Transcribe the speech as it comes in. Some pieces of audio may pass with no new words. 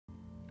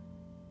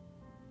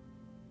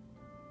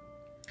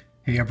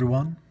Hey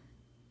everyone.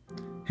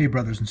 Hey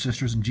brothers and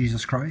sisters in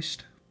Jesus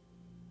Christ.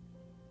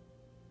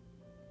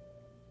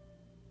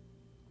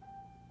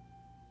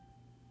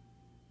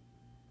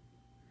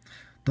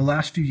 The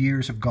last few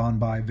years have gone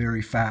by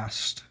very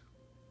fast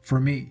for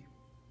me.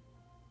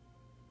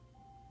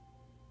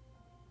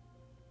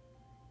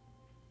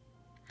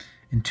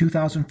 In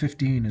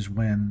 2015 is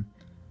when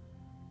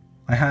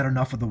I had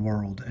enough of the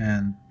world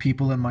and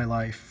people in my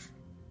life.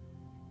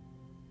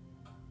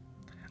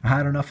 I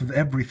had enough of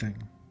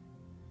everything.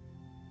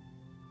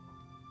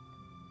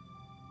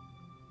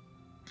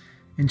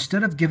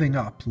 Instead of giving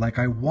up like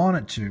I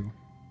wanted to,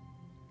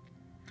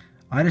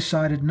 I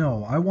decided,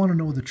 no, I want to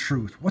know the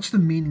truth. What's the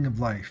meaning of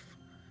life?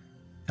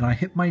 And I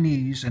hit my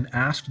knees and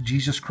asked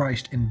Jesus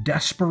Christ in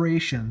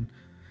desperation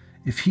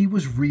if he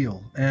was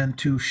real and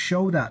to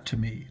show that to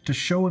me, to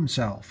show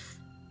himself.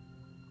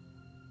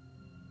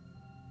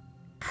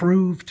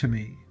 Prove to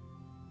me.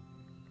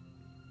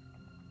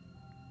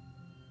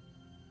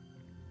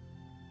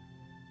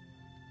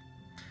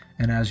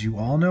 And as you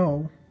all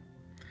know,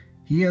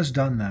 he has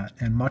done that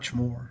and much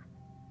more.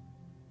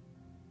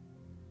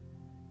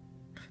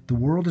 The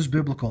world is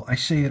biblical. I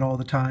say it all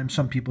the time.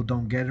 Some people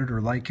don't get it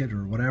or like it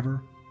or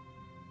whatever.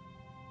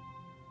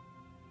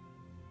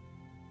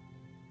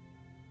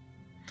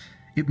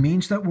 It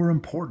means that we're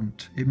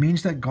important. It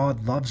means that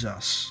God loves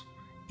us,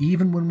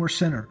 even when we're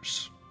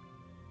sinners.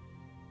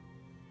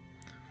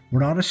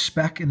 We're not a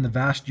speck in the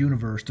vast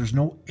universe. There's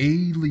no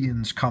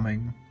aliens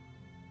coming.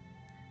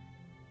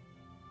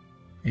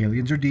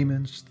 Aliens are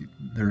demons.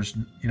 There's,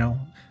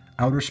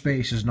 outer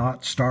space is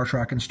not Star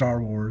Trek and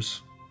Star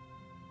Wars.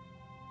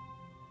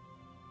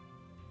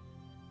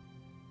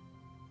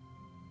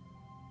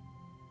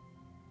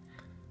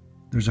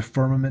 There's a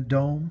firmament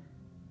dome.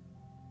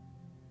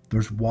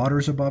 There's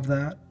waters above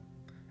that.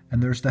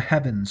 And there's the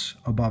heavens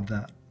above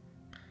that.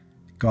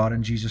 God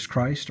and Jesus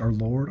Christ, our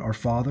Lord, our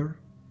Father,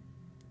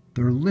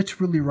 they're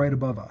literally right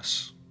above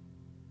us.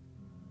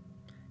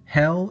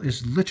 Hell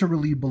is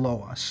literally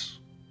below us.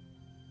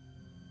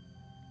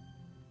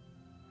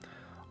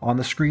 On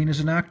the screen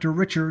is an actor,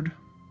 Richard.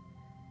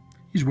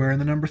 He's wearing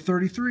the number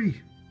 33.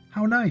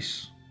 How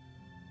nice.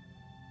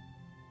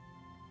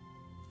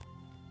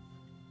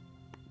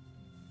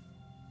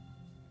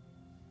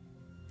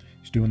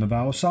 He's doing the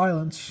vow of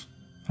silence.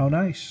 How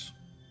nice.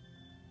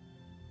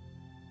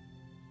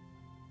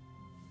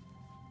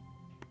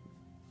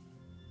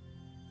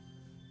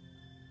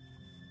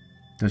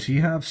 Does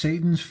he have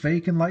Satan's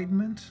fake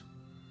enlightenment?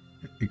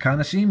 It kind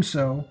of seems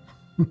so.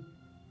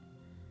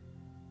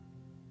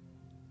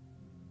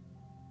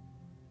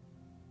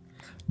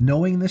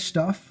 Knowing this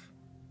stuff,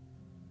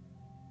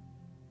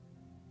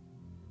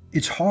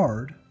 it's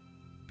hard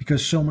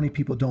because so many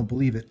people don't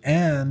believe it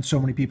and so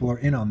many people are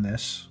in on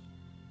this.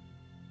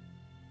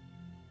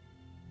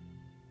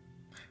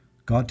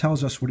 God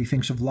tells us what he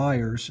thinks of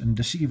liars and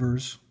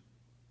deceivers.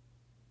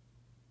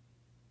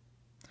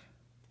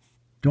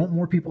 Don't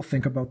more people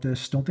think about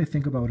this? Don't they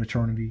think about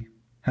eternity,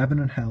 heaven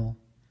and hell,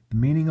 the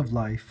meaning of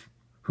life,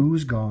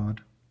 who's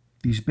God,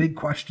 these big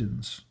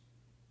questions?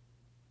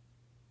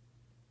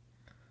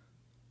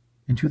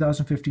 In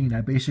 2015, I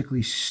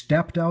basically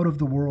stepped out of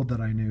the world that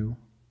I knew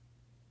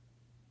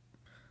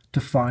to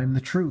find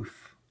the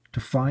truth, to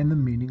find the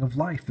meaning of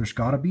life. There's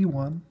got to be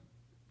one.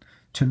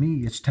 To me,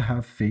 it's to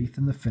have faith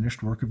in the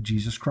finished work of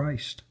Jesus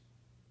Christ.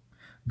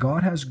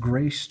 God has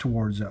grace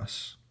towards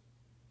us.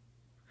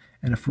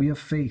 And if we have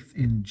faith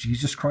in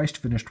Jesus Christ's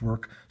finished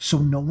work, so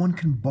no one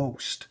can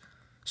boast,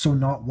 so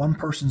not one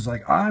person's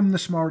like, I'm the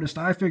smartest,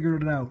 I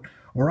figured it out,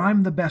 or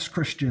I'm the best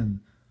Christian.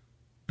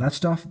 That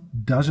stuff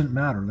doesn't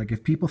matter. Like,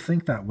 if people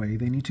think that way,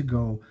 they need to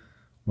go,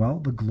 well,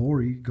 the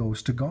glory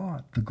goes to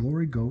God. The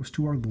glory goes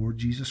to our Lord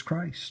Jesus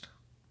Christ.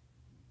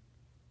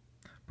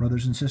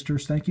 Brothers and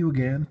sisters, thank you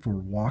again for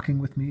walking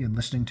with me and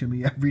listening to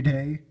me every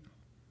day.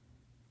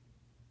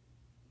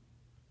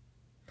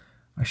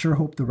 I sure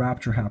hope the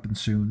rapture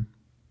happens soon.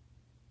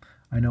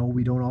 I know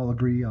we don't all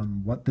agree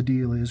on what the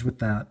deal is with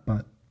that,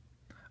 but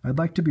I'd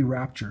like to be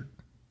raptured.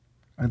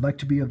 I'd like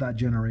to be of that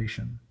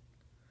generation.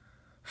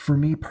 For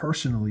me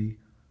personally,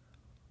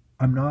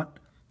 I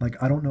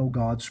don't know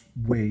God's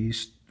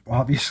ways.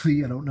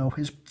 Obviously, I don't know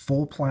his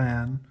full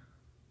plan.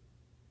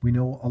 We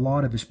know a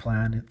lot of his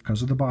plan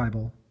because of the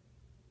Bible.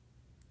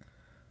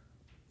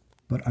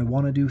 But I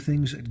want to do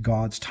things at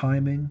God's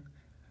timing.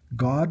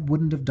 God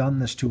wouldn't have done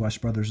this to us,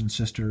 brothers and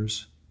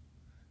sisters,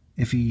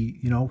 if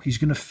he's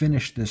going to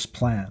finish this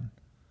plan.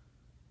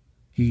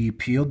 He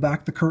peeled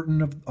back the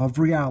curtain of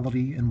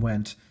reality and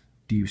went,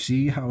 do you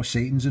see how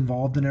Satan's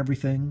involved in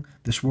everything?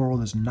 This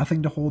world is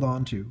nothing to hold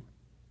on to.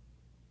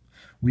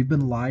 We've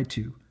been lied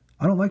to.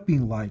 I don't like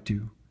being lied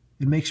to.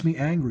 It makes me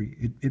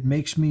angry. It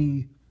makes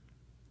me,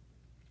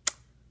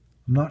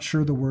 I'm not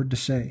sure the word to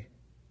say,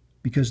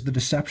 because the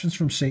deceptions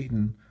from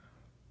Satan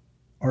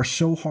are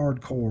so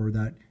hardcore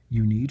that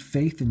you need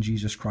faith in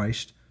Jesus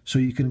Christ so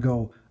you can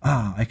go,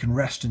 I can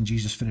rest in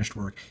Jesus' finished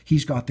work.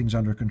 He's got things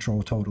under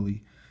control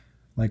totally.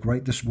 Like,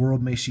 right, this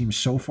world may seem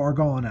so far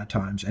gone at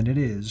times, and it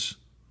is.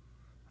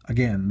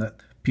 Again, that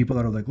People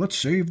that are like, let's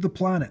save the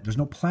planet. There's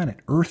no planet.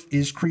 Earth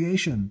is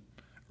creation.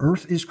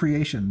 Earth is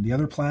creation. The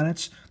other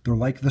planets, they're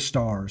like the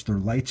stars. They're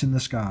lights in the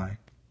sky.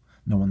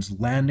 No one's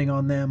landing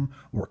on them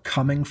or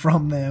coming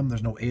from them.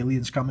 There's no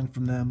aliens coming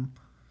from them.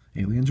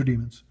 Aliens or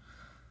demons.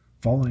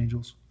 Fallen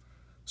angels.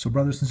 So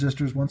brothers and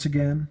sisters, once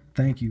again,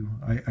 thank you.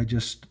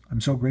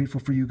 I'm so grateful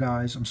for you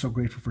guys. I'm so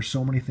grateful for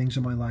so many things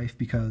in my life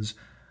because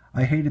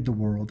I hated the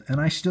world,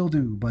 and I still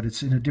do, but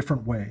it's in a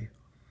different way.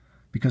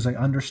 Because I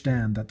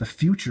understand that the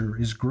future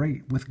is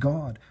great with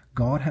God.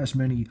 God has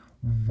many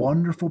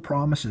wonderful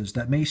promises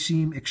that may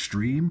seem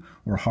extreme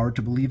or hard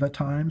to believe at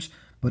times,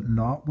 but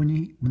not when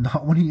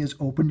he has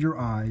opened your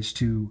eyes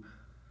to,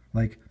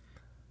 like,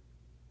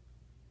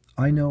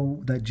 I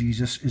know that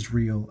Jesus is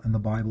real and the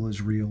Bible is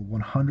real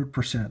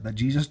 100%, that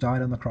Jesus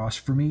died on the cross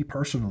for me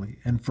personally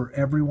and for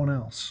everyone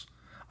else.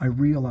 I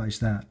realize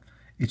that.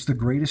 It's the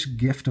greatest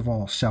gift of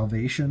all.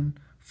 Salvation,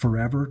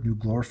 forever, new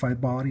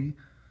glorified body.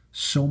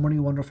 So many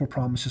wonderful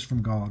promises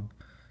from God.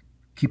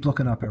 Keep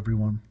looking up,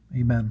 everyone.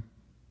 Amen.